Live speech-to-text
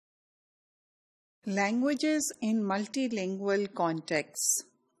Languages in multilingual contexts.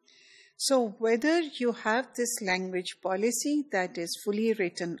 So whether you have this language policy that is fully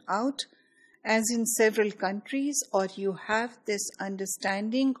written out, as in several countries, or you have this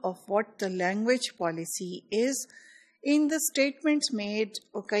understanding of what the language policy is in the statements made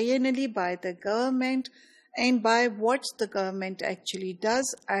occasionally by the government and by what the government actually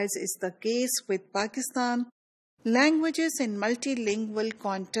does, as is the case with Pakistan, languages in multilingual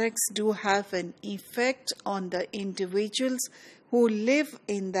contexts do have an effect on the individuals who live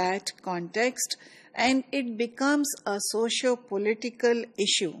in that context, and it becomes a socio-political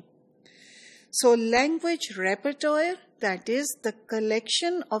issue. So language repertoire, that is the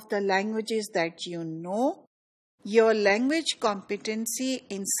collection of the languages that you know, your language competency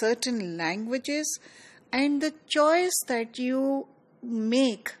in certain languages, and the choice that you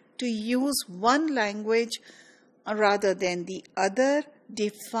make to use one language rather than the other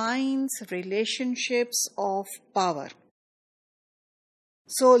defines relationships of power.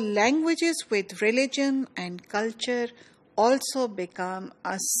 So languages with religion and culture also become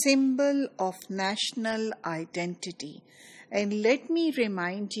a symbol of national identity. And let me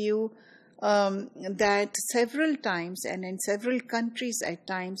remind you that several times and in several countries at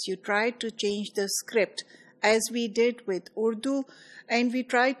times you try to change the script, as we did with Urdu, and we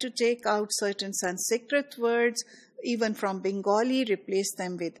tried to take out certain Sanskrit words, even from Bengali, replace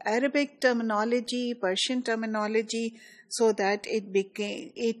them with Arabic terminology, Persian terminology, so that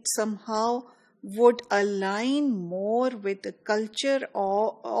it somehow would align more with the culture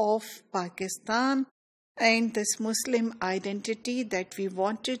of Pakistan and this Muslim identity that we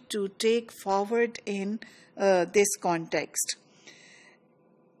wanted to take forward in this context.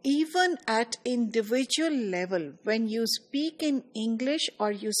 Even at individual level, when you speak in English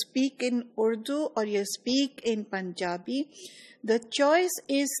or you speak in Urdu or you speak in Punjabi, the choice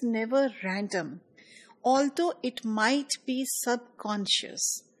is never random, although it might be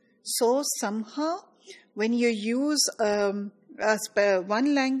subconscious. So somehow, when you use one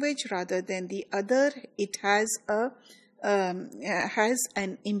language rather than the other, it has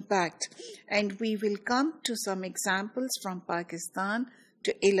an impact. And we will come to some examples from Pakistan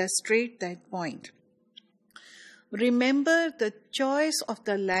to illustrate that point. Remember, the choice of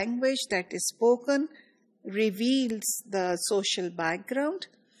the language that is spoken reveals the social background,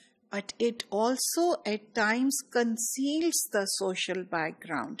 but it also at times conceals the social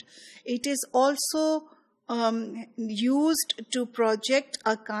background. It is also used to project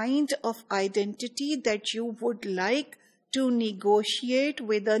a kind of identity that you would like to negotiate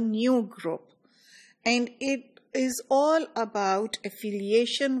with a new group. And it is all about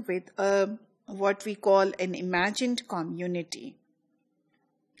affiliation with what we call an imagined community.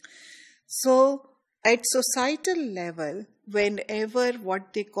 So at societal level, whenever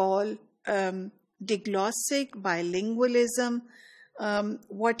what they call diglossic bilingualism,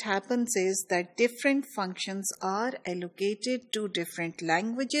 what happens is that different functions are allocated to different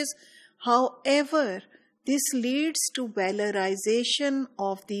languages. However, this leads to valorization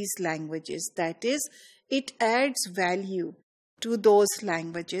of these languages. That is, it adds value to those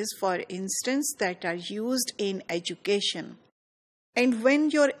languages, for instance, that are used in education. And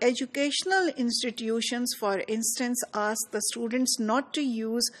when your educational institutions, for instance, ask the students not to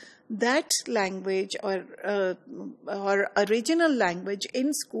use that language or original language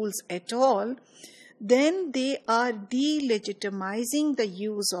in schools at all, then they are delegitimizing the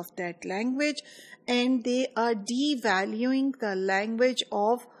use of that language and they are devaluing the language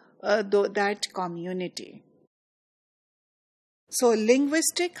of that community. So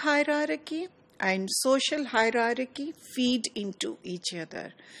linguistic hierarchy and social hierarchy feed into each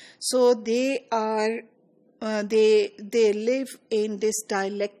other. So they live in this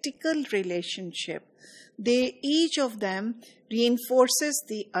dialectical relationship. Each of them reinforces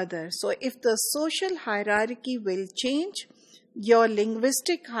the other. So if the social hierarchy will change, your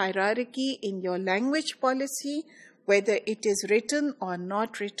linguistic hierarchy in your language policy, whether it is written or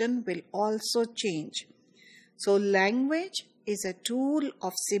not written, will also change. So language is a tool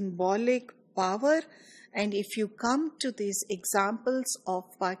of symbolic power, and if you come to these examples of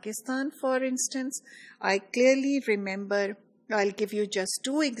Pakistan, for instance, I clearly remember, I'll give you just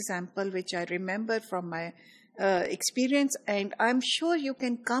two examples which I remember from my experience, and I'm sure you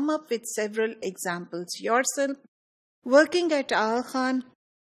can come up with several examples yourself. Working at Aga Khan,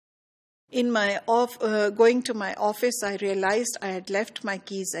 going to my office, I realized I had left my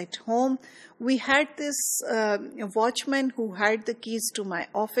keys at home. We had this watchman who had the keys to my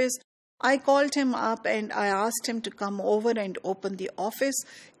office. I called him up and I asked him to come over and open the office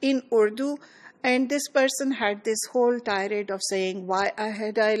in Urdu. And this person had this whole tirade of saying, why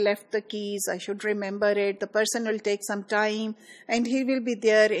had I left the keys? I should remember it. The person will take some time and he will be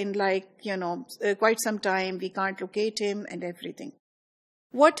there in quite some time. We can't locate him and everything.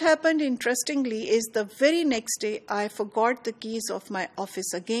 What happened, interestingly, is the very next day I forgot the keys of my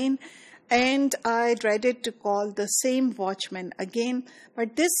office again, and I dreaded to call the same watchman again.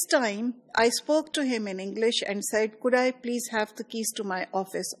 But this time I spoke to him in English and said, could I please have the keys to my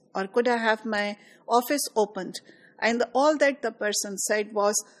office, or could I have my office opened? And all that the person said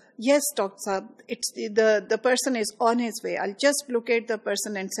was, yes, Dr. Saab, the person is on his way. I'll just locate the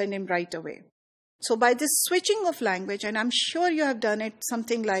person and send him right away. So by this switching of language, and I'm sure you have done it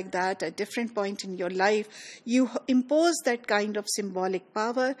something like that at different point in your life, you impose that kind of symbolic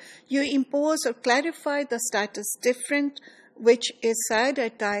power. You impose or clarify the status different, which is sad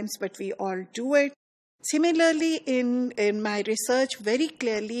at times, but we all do it. Similarly, in my research, very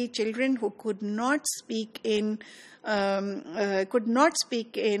clearly, children who could not speak in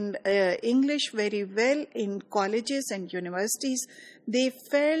English very well in colleges and universities, they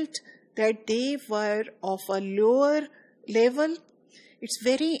felt that they were of a lower level. It's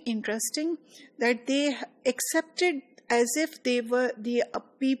very interesting that they accepted as if they were the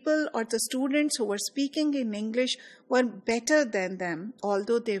people or the students who were speaking in English were better than them,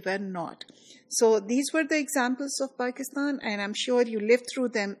 although they were not. So these were the examples of Pakistan, and I'm sure you live through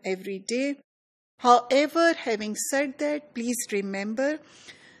them every day. However, having said that, please remember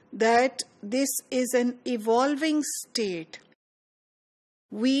that this is an evolving state.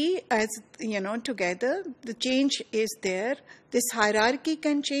 We, as together, the change is there. This hierarchy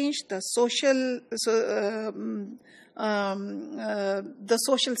can change. The social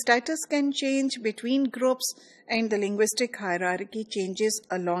status can change between groups, and the linguistic hierarchy changes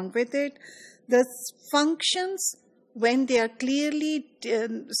along with it. The functions, when they are clearly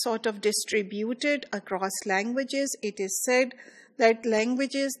sort of distributed across languages, it is said that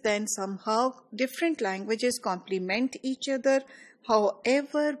languages then somehow, different languages complement each other.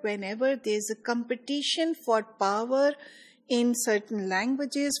 However, whenever there is a competition for power in certain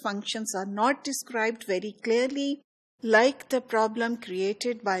languages, functions are not described very clearly, like the problem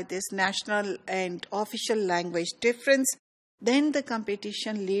created by this national and official language difference, then the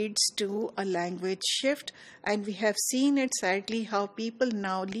competition leads to a language shift. And we have seen it sadly how people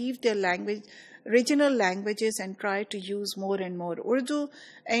now leave their regional languages and try to use more and more Urdu,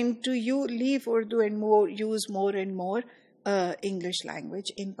 and leave Urdu and use more and more English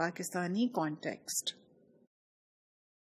language in Pakistani context.